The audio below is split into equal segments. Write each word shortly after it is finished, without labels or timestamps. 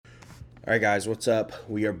All right, guys, what's up?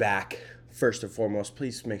 We are back. First and foremost,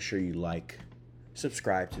 please make sure you like,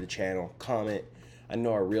 subscribe to the channel, comment. I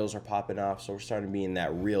know our reels are popping off, so we're starting to be in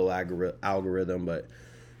that real algorithm, but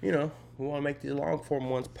we want to make these long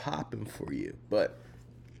form ones popping for you. But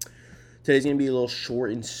today's gonna be a little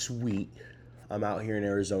short and sweet. I'm out here in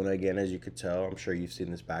Arizona again, as you could tell. I'm sure you've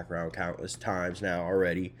seen this background countless times now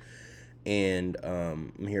already. And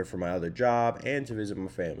I'm here for my other job and to visit my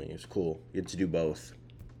family. It's cool. Get to do both.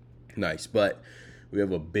 Nice. But we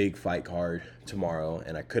have a big fight card tomorrow,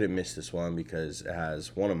 and I couldn't miss this one because it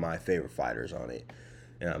has one of my favorite fighters on it,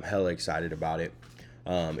 and I'm hella excited about it.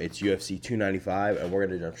 It's UFC 295, and we're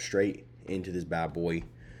going to jump straight into this bad boy.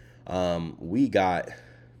 We got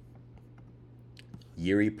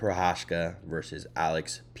Yuri Prochazka versus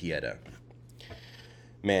Alex Pieta.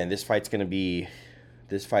 Man, this fight's gonna be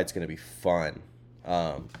fun.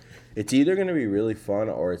 It's either gonna be really fun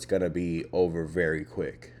or it's gonna be over very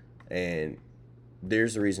quick. And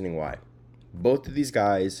there's the reasoning why. Both of these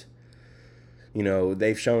guys,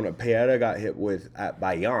 they've shown. Pieta got hit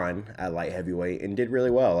by Jan at light heavyweight and did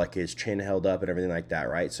really well. Like his chin held up and everything like that,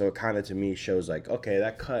 right? So it kind of to me shows like, okay,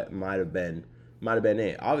 that cut might have been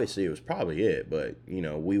it. Obviously, it was probably it, but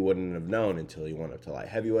we wouldn't have known until he went up to light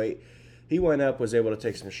heavyweight. He went up, was able to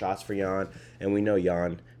take some shots for Jan, and we know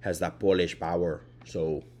Jan has that Polish power,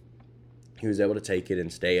 so he was able to take it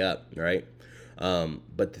and stay up, right?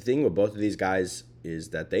 But the thing with both of these guys is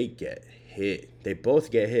that they get hit. They both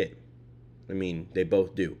get hit. I mean, they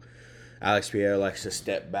both do. Alex Pieta likes to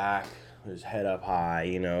step back, his head up high,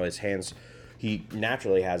 his hands. He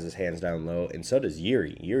naturally has his hands down low, and so does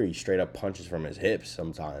Yuri. Yuri straight up punches from his hips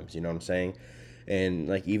sometimes, you know what I'm saying? And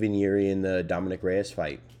like even Yuri in the Dominic Reyes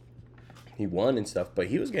fight, he won and stuff, but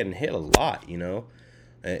he was getting hit a lot,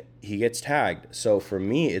 He gets tagged. So for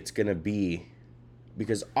me, it's going to be,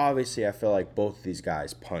 because obviously I feel like both of these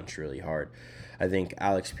guys punch really hard. I think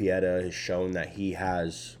Alex Pieta has shown that he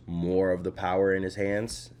has more of the power in his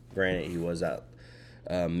hands. Granted, he was at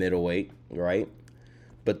middleweight, right?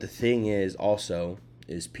 But the thing is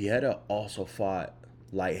Pieta also fought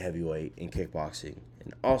light heavyweight in kickboxing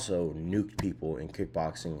and also nuked people in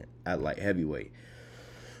kickboxing at light heavyweight.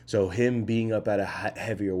 So him being up at a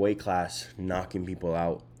heavier weight class, knocking people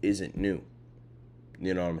out, isn't new.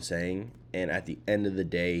 You know what I'm saying? And at the end of the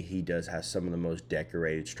day, he does have some of the most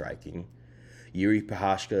decorated striking. Yuri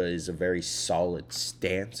Prochazka is a very solid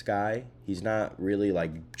stance guy. He's not really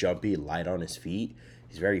like jumpy, light on his feet.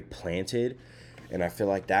 He's very planted. And I feel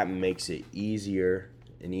like that makes it easier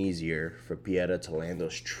and easier for Pieta to land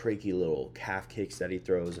those tricky little calf kicks that he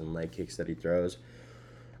throws and leg kicks that he throws.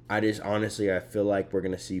 I feel like we're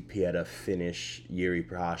going to see Pieta finish Yuri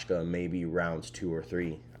Prochazka maybe rounds 2 or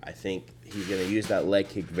 3. I think he's going to use that leg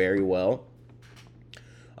kick very well,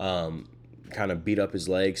 kind of beat up his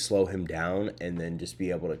legs, slow him down, and then just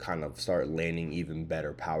be able to kind of start landing even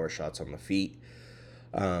better power shots on the feet.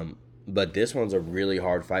 But this one's a really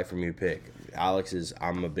hard fight for me to pick.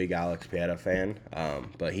 I'm a big Alex Pieta fan,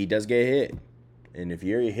 but he does get hit. And if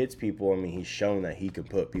Yuri hits people, I mean, he's shown that he can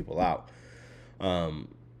put people out.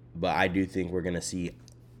 But I do think we're going to see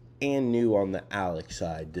Anu on the Alex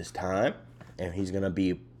side this time. And he's going to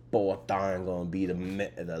be Botan, going to be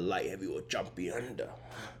the light heavyweight champion.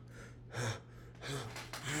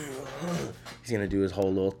 He's going to do his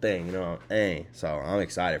whole little thing, So I'm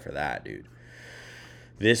excited for that, dude.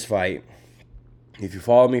 This fight, if you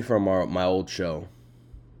follow me from my old show,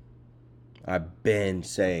 I've been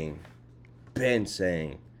saying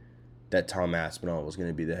that Tom Aspinall was going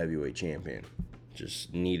to be the heavyweight champion.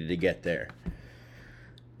 Just needed to get there.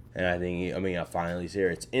 And finally he's here.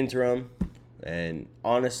 It's interim. And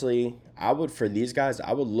honestly, for these guys,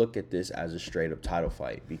 I would look at this as a straight up title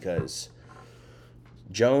fight because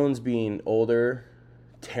Jones being older,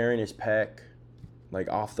 tearing his pec, like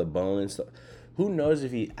off the bone and stuff. Who knows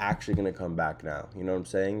if he's actually going to come back now? You know what I'm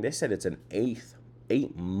saying? They said it's an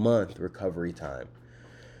 8-month recovery time.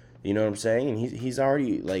 You know what I'm saying? And he's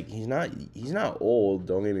already, like, he's not old,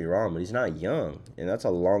 don't get me wrong, but he's not young. And that's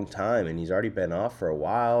a long time. And he's already been off for a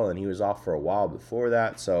while. And he was off for a while before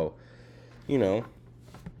that. So,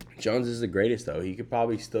 Jones is the greatest, though. He could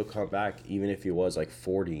probably still come back even if he was, like,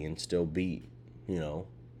 40 and still beat,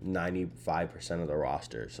 95% of the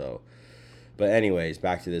roster. So, but anyways,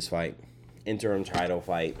 back to this fight. Interim title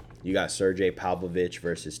fight. You got Sergey Pavlovich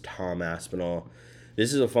versus Tom Aspinall.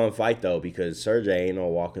 This is a fun fight, though, because Sergey ain't no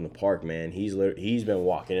walk in the park, man. He's been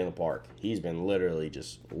walking in the park. He's been literally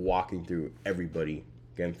just walking through everybody,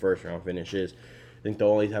 getting first-round finishes. I think the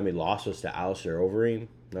only time he lost was to Alistair Overeem.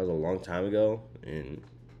 That was a long time ago, and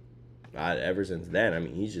ever since then, I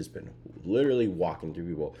mean, he's just been literally walking through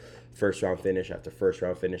people. First round finish after first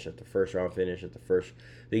round finish after first round finish after first.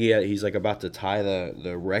 I think he's like about to tie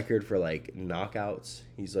the record for like knockouts.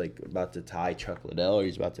 He's like about to tie Chuck Liddell, or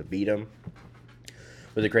he's about to beat him.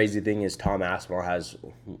 But the crazy thing is, Tom Aspinall has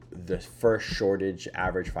the first shortage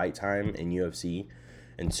average fight time in UFC,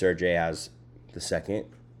 and Sergey has the second.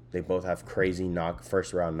 They both have crazy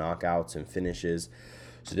first round knockouts and finishes.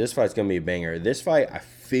 So this fight's gonna be a banger. This fight, I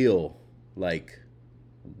feel like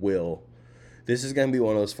this is gonna be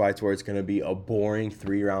one of those fights where it's gonna be a boring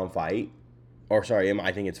 3-round fight. Or sorry,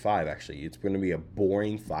 I think it's 5 actually. It's gonna be a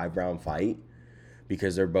boring 5-round fight,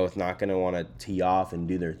 because they're both not going to want to tee off and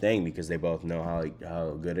do their thing because they both know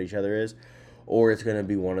how good each other is. Or it's going to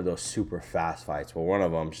be one of those super fast fights where one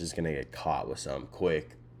of them's just going to get caught with something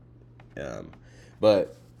quick.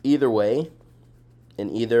 But either way,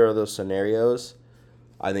 in either of those scenarios,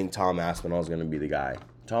 I think Tom Aspinall is going to be the guy.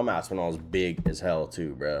 Tom Aspinall is big as hell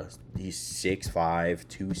too, bro. He's 6'5",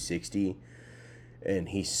 260, and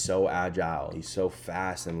he's so agile. He's so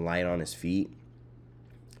fast and light on his feet.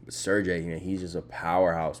 But Sergey, he's just a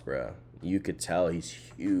powerhouse, bro. You could tell he's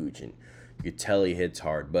huge, and you could tell he hits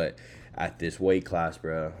hard. But at this weight class,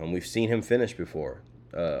 bro, and we've seen him finish before.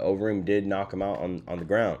 Overeem did knock him out on the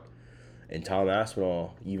ground. And Tom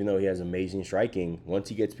Aspinall, even though he has amazing striking, once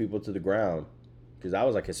he gets people to the ground, because that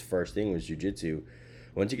was like his first thing was jiu-jitsu.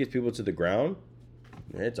 Once he gets people to the ground,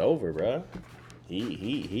 it's over, bro.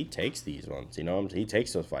 He takes these ones, he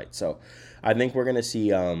takes those fights. So I think we're gonna see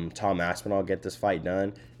Tom Aspinall get this fight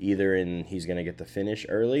done. Either he's gonna get the finish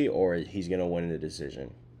early, or he's gonna win the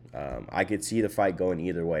decision. I could see the fight going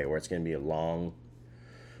either way, where it's gonna be a long,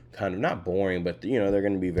 kind of not boring, but they're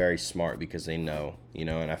gonna be very smart because they know,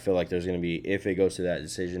 and I feel like there's gonna be, if it goes to that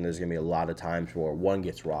decision, there's gonna be a lot of times where one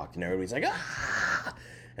gets rocked and everybody's like, ah,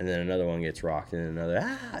 and then another one gets rocked and another,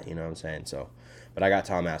 ah, you know what I'm saying? So, but I got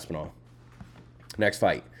Tom Aspinall. Next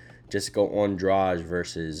fight, Jessica Andrade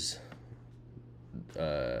versus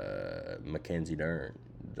Mackenzie Dern,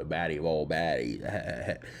 the baddie of all baddies.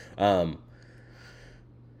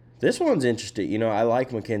 This one's interesting. I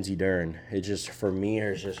like Mackenzie Dern. It just, for me,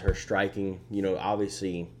 it's just her striking.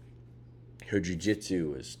 Obviously, her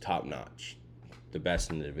jiu-jitsu is top-notch, the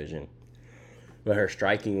best in the division. But her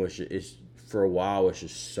striking for a while, was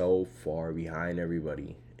just so far behind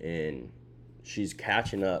everybody. And she's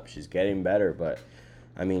catching up. She's getting better, but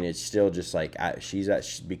I mean, it's still just like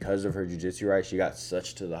because of her jiu-jitsu, right? She got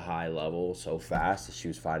such to the high level so fast that she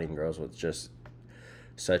was fighting girls with just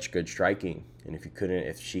such good striking. And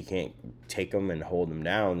if she can't take them and hold them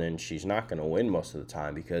down, then she's not going to win most of the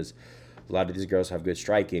time, because a lot of these girls have good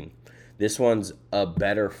striking. This one's a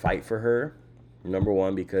better fight for her. Number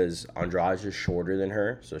one, because Andrade is shorter than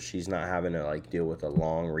her, so she's not having to deal with a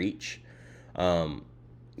long reach.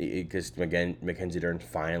 Because Mackenzie Dern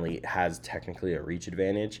finally has technically a reach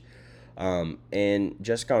advantage. And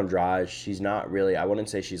Jessica Andrade, she's not really, I wouldn't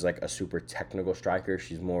say she's like a super technical striker.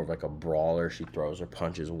 She's more of like a brawler. She throws her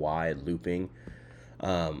punches wide, looping.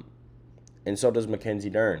 And so does Mackenzie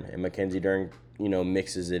Dern. And Mackenzie Dern,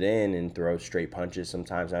 mixes it in and throws straight punches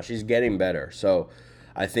sometimes. Now she's getting better. So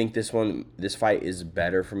I think this fight is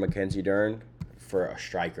better for Mackenzie Dern for a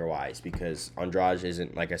striker wise, because Andrade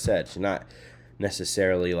isn't, like I said, she's not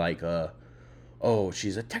necessarily like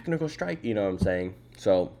she's a technical strike, you know what I'm saying?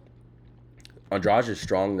 So Andrade is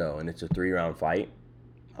strong though, and it's a 3-round fight.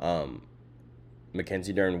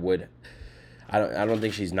 Mackenzie Dern I don't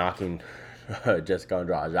think she's knocking Jessica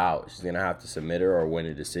Andrade out. She's gonna have to submit her or win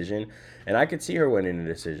a decision, and I could see her winning a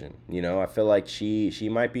decision. I feel like she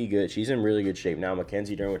might be good. She's in really good shape now.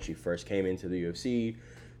 Mackenzie Dern, when she first came into the UFC,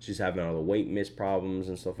 she's having all the weight miss problems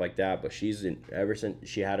and stuff like that. But ever since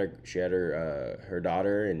she had her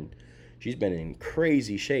daughter, and she's been in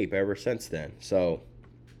crazy shape ever since then. So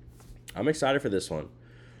I'm excited for this one.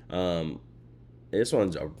 This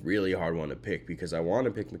one's a really hard one to pick, because I want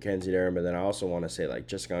to pick Mackenzie Dern, but then I also want to say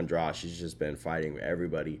Jessica Andrade. She's just been fighting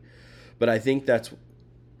everybody. But I think that's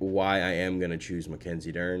why I am going to choose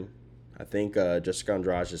Mackenzie Dern. I think Jessica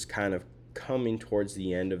Andrade is kind of coming towards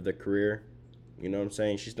the end of the career. You know what I'm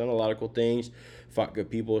saying? She's done a lot of cool things, fought good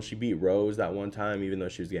people. She beat Rose that one time, even though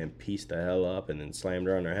she was getting pieced the hell up and then slammed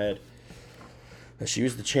her on her head. She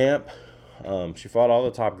was the champ. She fought all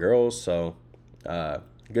the top girls, so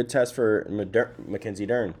good test for Mackenzie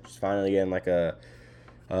Dern. She's finally getting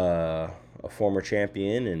a former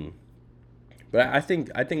champion, but I think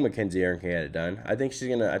Mackenzie Dern can get it done. I think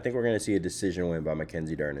we're gonna see a decision win by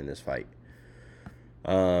Mackenzie Dern in this fight.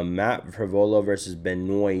 Matt Frevola versus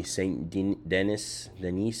Benoit Saint Denis.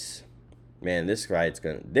 Man, this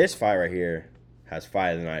fight right here has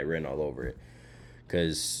Fight of the Night written all over it,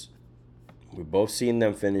 because We've both seen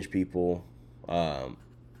them finish people.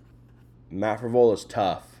 Matt Frevola's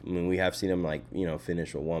tough. I mean, we have seen him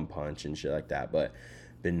finish with one punch and shit like that. But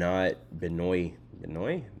Benoit, I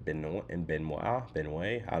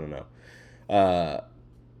don't know.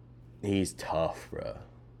 He's tough, bro.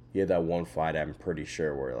 He had that one fight, I'm pretty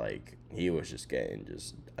sure, where he was just getting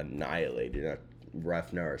just annihilated.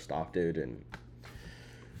 Ref never stopped it, and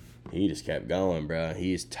he just kept going, bro.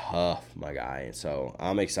 He's tough, my guy. And so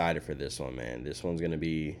I'm excited for this one, man. This one's gonna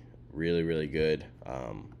be really, really good.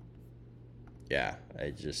 Yeah,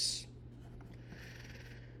 I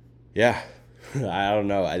don't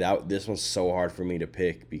know. This one's so hard for me to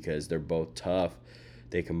pick because they're both tough.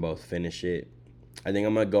 They can both finish it. I think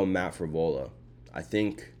I'm gonna go Matt Frevola. I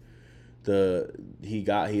think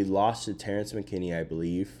he lost to Terrence McKinney, I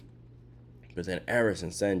believe, but then ever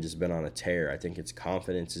since then just been on a tear. I think his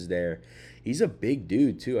confidence is there. He's a big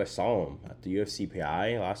dude too. I saw him at the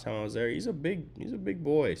UFCPI last time I was there. He's a big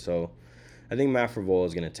boy. So I think Matt Frevola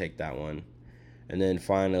is gonna take that one. And then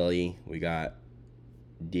finally, we got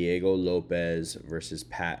Diego Lopez versus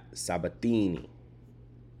Pat Sabatini.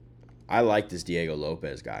 I like this Diego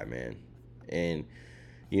Lopez guy, man. And,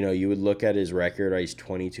 you would look at his record. He's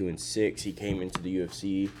 22-6. He came into the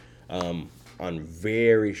UFC on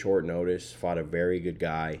very short notice, fought a very good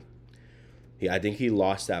guy. I think he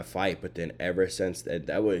lost that fight, but then ever since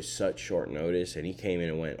that was such short notice, and he came in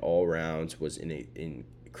and went all rounds, was in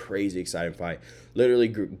crazy exciting fight. Literally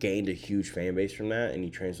gained a huge fan base from that, and he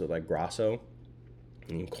trains with Grasso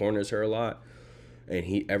and corners her a lot.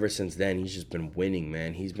 And ever since then he's just been winning,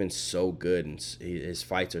 man. He's been so good, and his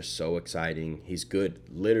fights are so exciting. He's good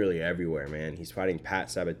literally everywhere, man. He's fighting Pat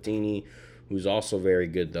Sabatini, who's also very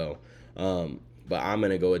good though. But I'm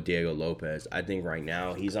gonna go with Diego Lopez. I think right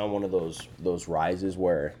now he's on one of those rises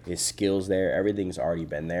where his skills there, everything's already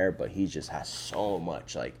been there, but he just has so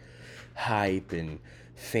much hype and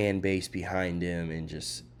fan base behind him, and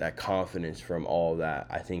just that confidence from all of that.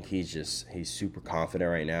 I think he's super confident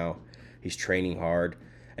right now. He's training hard,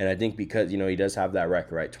 and I think because he does have that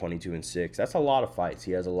record, right, 22-6. That's a lot of fights.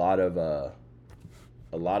 He has a lot of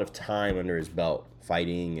time under his belt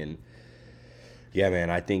fighting, and yeah,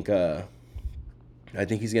 man, I think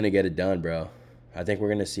he's gonna get it done, bro. I think we're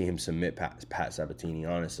gonna see him submit Pat Sabatini.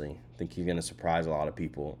 Honestly, I think he's gonna surprise a lot of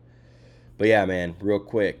people. But yeah, man, real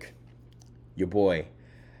quick, your boy,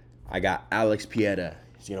 I got Alex Pieta.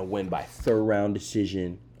 He's gonna win by third round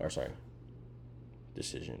decision.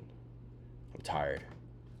 I'm tired.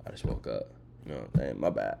 I just woke up. My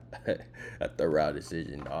bad. That third round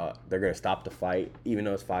decision. They're going to stop the fight. Even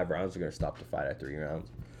though it's 5 rounds, they're going to stop the fight at 3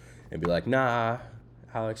 rounds. And be like, nah,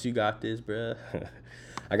 Alex, you got this, bruh.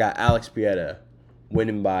 I got Alex Pieta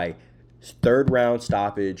winning by third round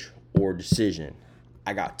stoppage or decision.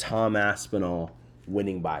 I got Tom Aspinall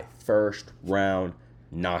winning by first round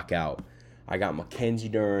knockout. I got Mackenzie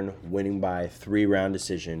Dern winning by 3-round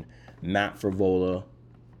decision. Matt Frevola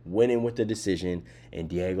winning with the decision, and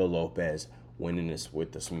Diego Lopez winning this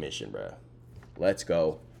with the submission, bro. Let's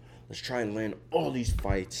go. Let's try and land all these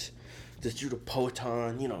fights. Let's do the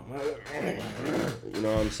Poton, you know what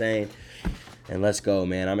I'm saying? And let's go,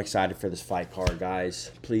 man. I'm excited for this fight card, guys.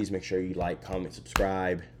 Please make sure you like, comment,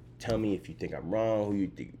 subscribe. Tell me if you think I'm wrong, who you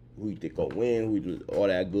think will win, all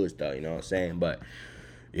that good stuff, you know what I'm saying? But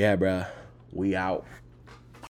yeah, bro, we out.